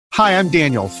Hi, I'm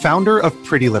Daniel, founder of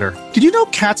Pretty Litter. Did you know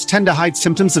cats tend to hide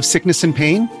symptoms of sickness and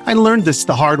pain? I learned this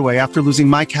the hard way after losing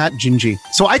my cat, Gingy.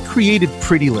 So I created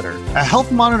Pretty Litter, a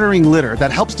health monitoring litter that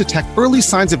helps detect early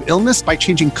signs of illness by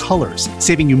changing colors,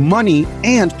 saving you money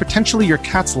and potentially your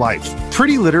cat's life.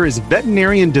 Pretty Litter is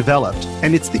veterinarian developed,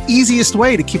 and it's the easiest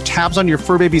way to keep tabs on your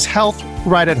fur baby's health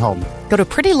right at home. Go to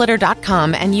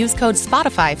prettylitter.com and use code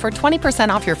SPOTIFY for 20%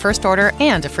 off your first order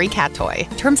and a free cat toy.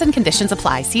 Terms and conditions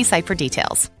apply. See site for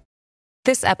details.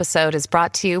 This episode is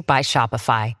brought to you by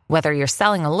Shopify. Whether you're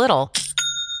selling a little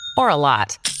or a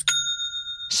lot,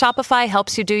 Shopify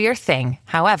helps you do your thing,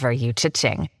 however you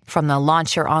cha-ching. From the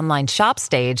launch your online shop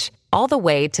stage, all the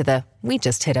way to the we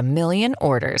just hit 1 million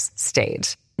orders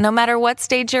stage. No matter what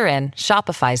stage you're in,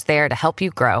 Shopify's there to help you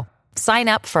grow. Sign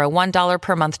up for a $1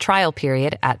 per month trial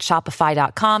period at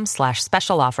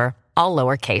shopify.com/special offer, all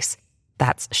lowercase.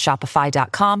 That's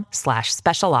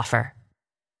shopify.com/special offer.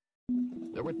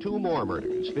 There were two more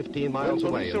murders 15 miles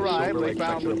away. When police arrived, they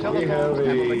found the telephones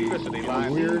and electricity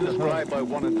lines described by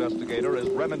one investigator as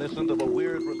reminiscent of a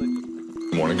weird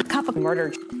religion. Couple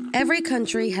murdered. Every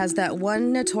country has that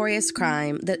one notorious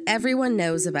crime that everyone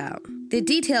knows about. The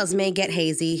details may get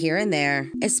hazy here and there,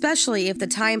 especially if the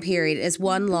time period is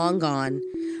one long gone,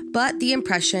 but the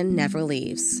impression never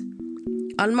leaves.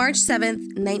 On March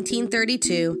 7th,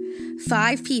 1932,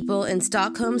 5 people in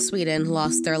Stockholm, Sweden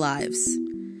lost their lives.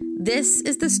 This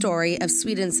is the story of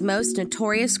Sweden's most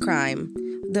notorious crime,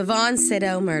 the von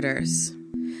Sydow murders.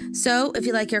 So, if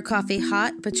you like your coffee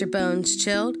hot but your bones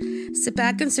chilled, sit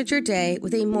back and start your day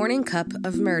with a morning cup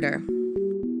of murder.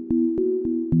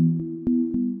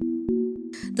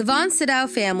 The von Sydow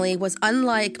family was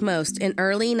unlike most in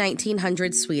early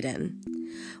 1900s Sweden.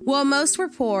 While most were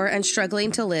poor and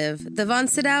struggling to live, the von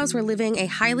Sydows were living a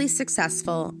highly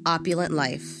successful, opulent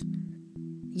life.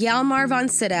 Hjalmar von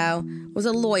Sydow was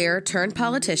a lawyer turned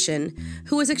politician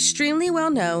who was extremely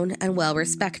well known and well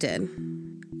respected.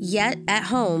 Yet, at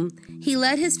home, he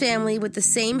led his family with the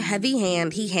same heavy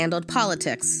hand he handled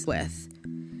politics with.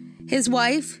 His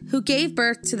wife, who gave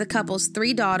birth to the couple's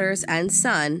 3 daughters and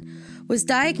son, was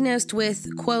diagnosed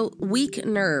with, quote, weak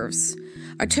nerves,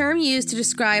 a term used to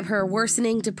describe her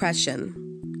worsening depression.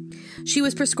 She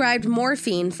was prescribed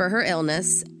morphine for her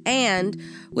illness, and,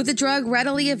 with the drug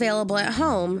readily available at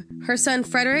home, her son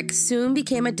Frederick soon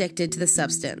became addicted to the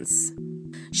substance.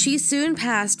 She soon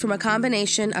passed from a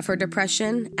combination of her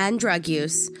depression and drug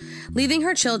use, leaving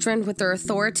her children with their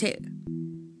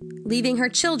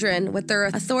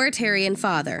authoritarian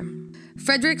father.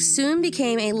 Frederick soon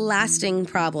became a lasting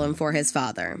problem for his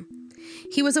father.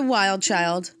 He was a wild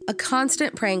child, a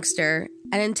constant prankster,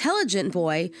 an intelligent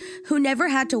boy who never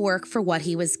had to work for what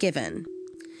he was given.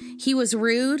 He was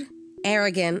rude,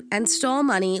 arrogant, and stole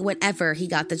money whenever he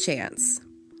got the chance.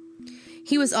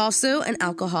 He was also an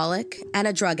alcoholic and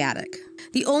a drug addict.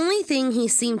 The only thing he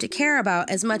seemed to care about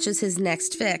as much as his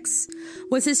next fix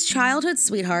was his childhood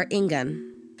sweetheart, Ingun.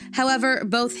 However,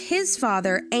 both his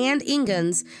father and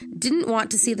Ingun's didn't want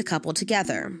to see the couple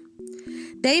together.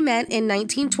 They met in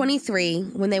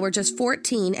 1923 when they were just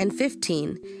 14 and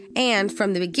 15, and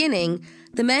from the beginning,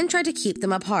 the men tried to keep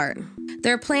them apart.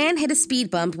 Their plan hit a speed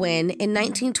bump when, in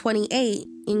 1928,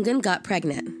 Ingun got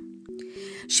pregnant.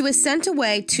 She was sent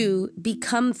away to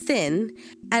become thin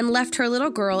and left her little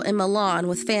girl in Milan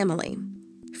with family.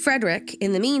 Frederick,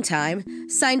 in the meantime,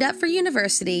 signed up for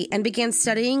university and began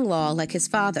studying law like his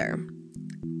father.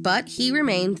 But he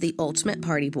remained the ultimate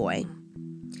party boy.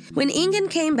 When Ingun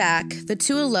came back, the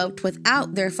two eloped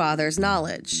without their father's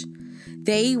knowledge.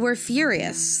 They were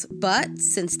furious, but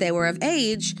since they were of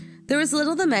age, there was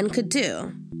little the men could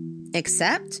do.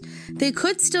 Except, they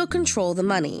could still control the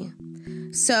money.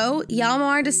 So,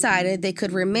 Hjalmar decided they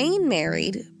could remain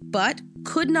married, but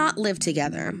could not live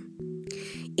together.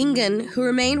 Ingun, who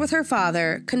remained with her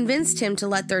father, convinced him to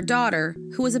let their daughter,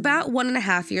 who was about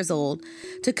 1.5 years old,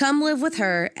 to come live with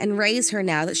her and raise her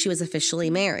now that she was officially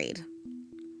married.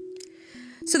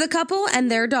 So the couple and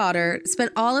their daughter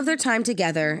spent all of their time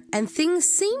together, and things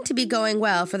seemed to be going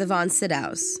well for the von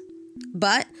Sydows.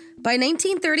 But by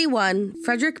 1931,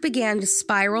 Frederick began to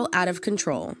spiral out of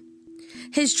control.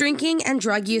 His drinking and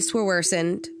drug use were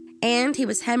worsened, and he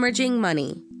was hemorrhaging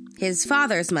money, his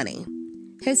father's money.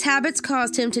 His habits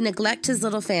caused him to neglect his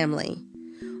little family.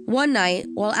 One night,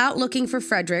 while out looking for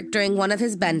Frederick during one of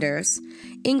his benders,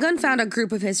 Ingun found a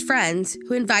group of his friends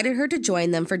who invited her to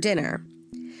join them for dinner.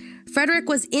 Frederick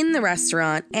was in the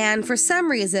restaurant and, for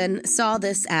some reason, saw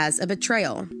this as a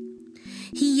betrayal.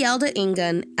 He yelled at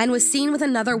Ingun and was seen with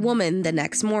another woman the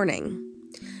next morning.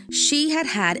 She had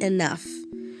had enough.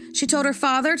 She told her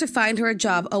father to find her a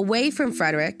job away from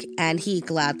Frederick, and he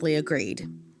gladly agreed.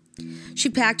 She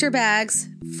packed her bags,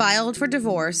 filed for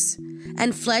divorce,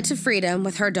 and fled to freedom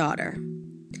with her daughter.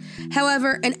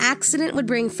 However, an accident would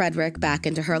bring Frederick back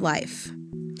into her life.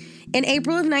 In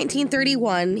April of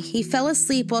 1931, he fell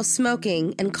asleep while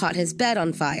smoking and caught his bed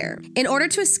on fire. In order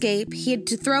to escape, he had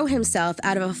to throw himself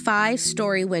out of a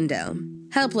 5-story window.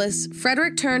 Helpless,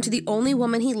 Frederick turned to the only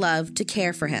woman he loved to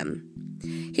care for him.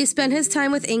 He spent his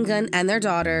time with Ingun and their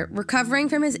daughter, recovering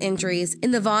from his injuries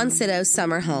in the Von Sydow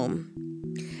summer home.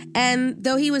 And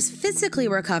though he was physically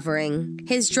recovering,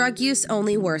 his drug use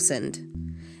only worsened.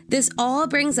 This all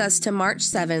brings us to March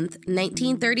 7th,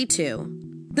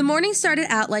 1932. The morning started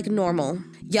out like normal.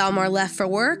 Hjalmar left for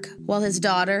work, while his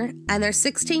daughter and their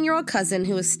 16-year-old cousin,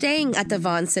 who was staying at the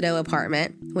Von Sydow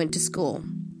apartment, went to school.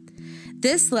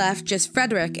 This left just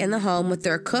Frederick in the home with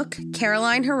their cook,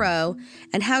 Caroline Hero,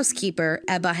 and housekeeper,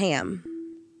 Ebba Ham.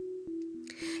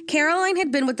 Caroline had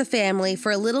been with the family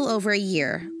for a little over a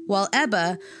year, while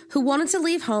Ebba, who wanted to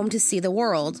leave home to see the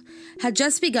world, had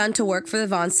just begun to work for the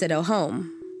Von Sydow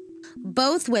home.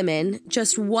 Both women,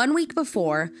 just 1 week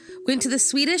before, went to the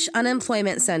Swedish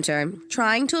Unemployment Center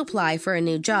trying to apply for a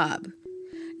new job.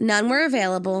 None were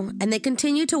available, and they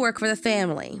continued to work for the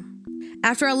family.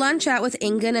 After a lunch out with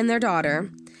Ingun and their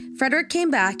daughter, Frederick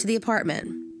came back to the apartment.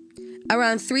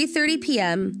 Around 3:30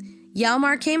 p.m.,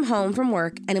 Hjalmar came home from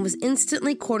work and was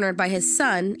instantly cornered by his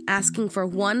son asking for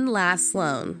one last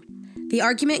loan. The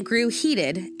argument grew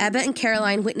heated, Ebba and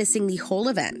Caroline witnessing the whole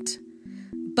event.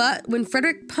 But when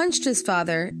Frederick punched his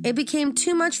father, it became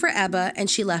too much for Ebba and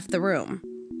she left the room.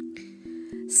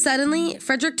 Suddenly,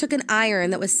 Frederick took an iron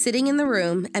that was sitting in the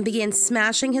room and began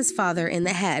smashing his father in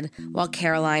the head while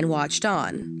Caroline watched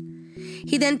on.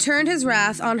 He then turned his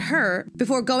wrath on her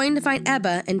before going to find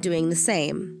Ebba and doing the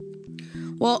same.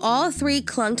 While all three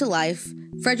clung to life,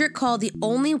 Frederick called the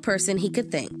only person he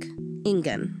could think,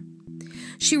 Ingun.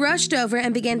 She rushed over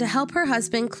and began to help her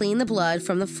husband clean the blood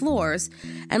from the floors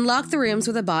and lock the rooms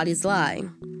where the bodies lie.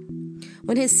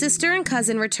 When his sister and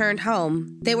cousin returned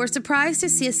home, they were surprised to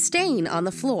see a stain on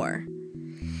the floor.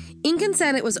 Ingun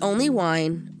said it was only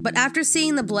wine, but after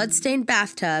seeing the blood-stained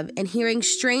bathtub and hearing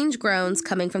strange groans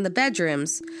coming from the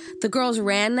bedrooms, the girls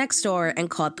ran next door and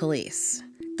called police.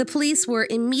 The police were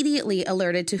immediately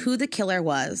alerted to who the killer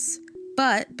was,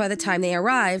 but by the time they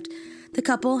arrived, the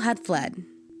couple had fled.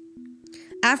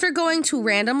 After going to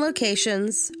random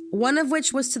locations, one of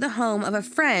which was to the home of a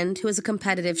friend who was a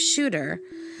competitive shooter,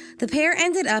 the pair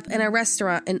ended up in a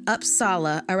restaurant in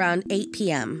Uppsala around 8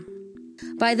 p.m.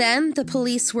 By then, the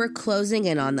police were closing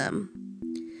in on them.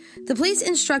 The police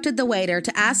instructed the waiter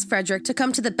to ask Frederick to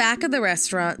come to the back of the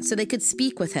restaurant so they could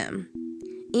speak with him.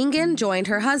 Ingun joined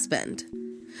her husband.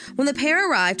 When the pair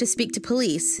arrived to speak to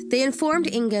police, they informed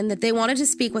Ingun that they wanted to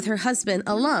speak with her husband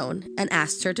alone and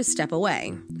asked her to step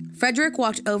away. Frederick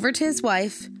walked over to his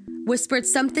wife, whispered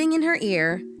something in her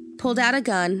ear, pulled out a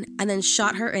gun, and then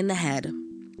shot her in the head.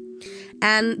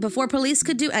 And before police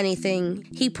could do anything,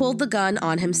 he pulled the gun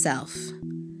on himself.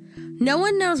 No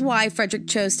one knows why Frederick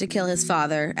chose to kill his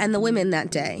father and the women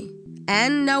that day.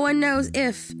 And no one knows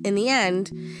if, in the end,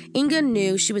 Ingun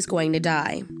knew she was going to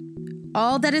die.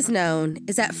 All that is known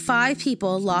is that 5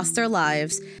 people lost their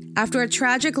lives after a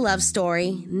tragic love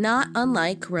story not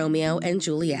unlike Romeo and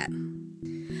Juliet.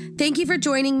 Thank you for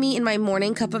joining me in my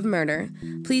morning cup of murder.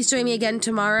 Please join me again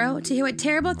tomorrow to hear what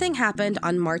terrible thing happened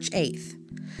on March 8th.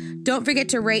 Don't forget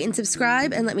to rate and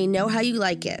subscribe and let me know how you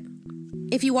like it.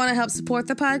 If you want to help support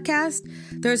the podcast,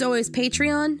 there's always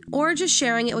Patreon or just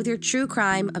sharing it with your true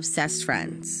crime obsessed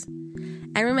friends.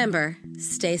 And remember,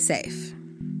 stay safe.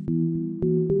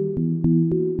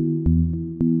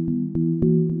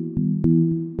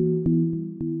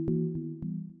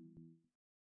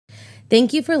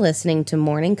 Thank you for listening to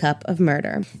Morning Cup of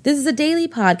Murder. This is a daily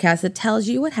podcast that tells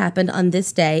you what happened on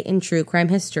this day in true crime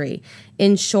history.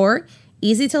 In short,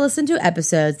 easy to listen to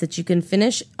episodes that you can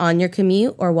finish on your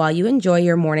commute or while you enjoy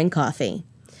your morning coffee.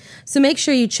 So make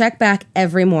sure you check back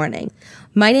every morning.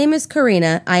 My name is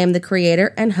Karina. I am the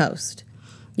creator and host.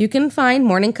 You can find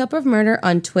Morning Cup of Murder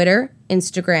on Twitter,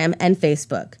 Instagram, and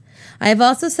Facebook. I have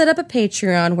also set up a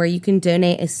Patreon where you can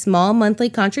donate a small monthly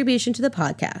contribution to the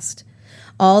podcast.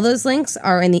 All those links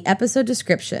are in the episode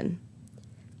description.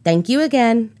 Thank you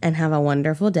again, and have a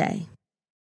wonderful day.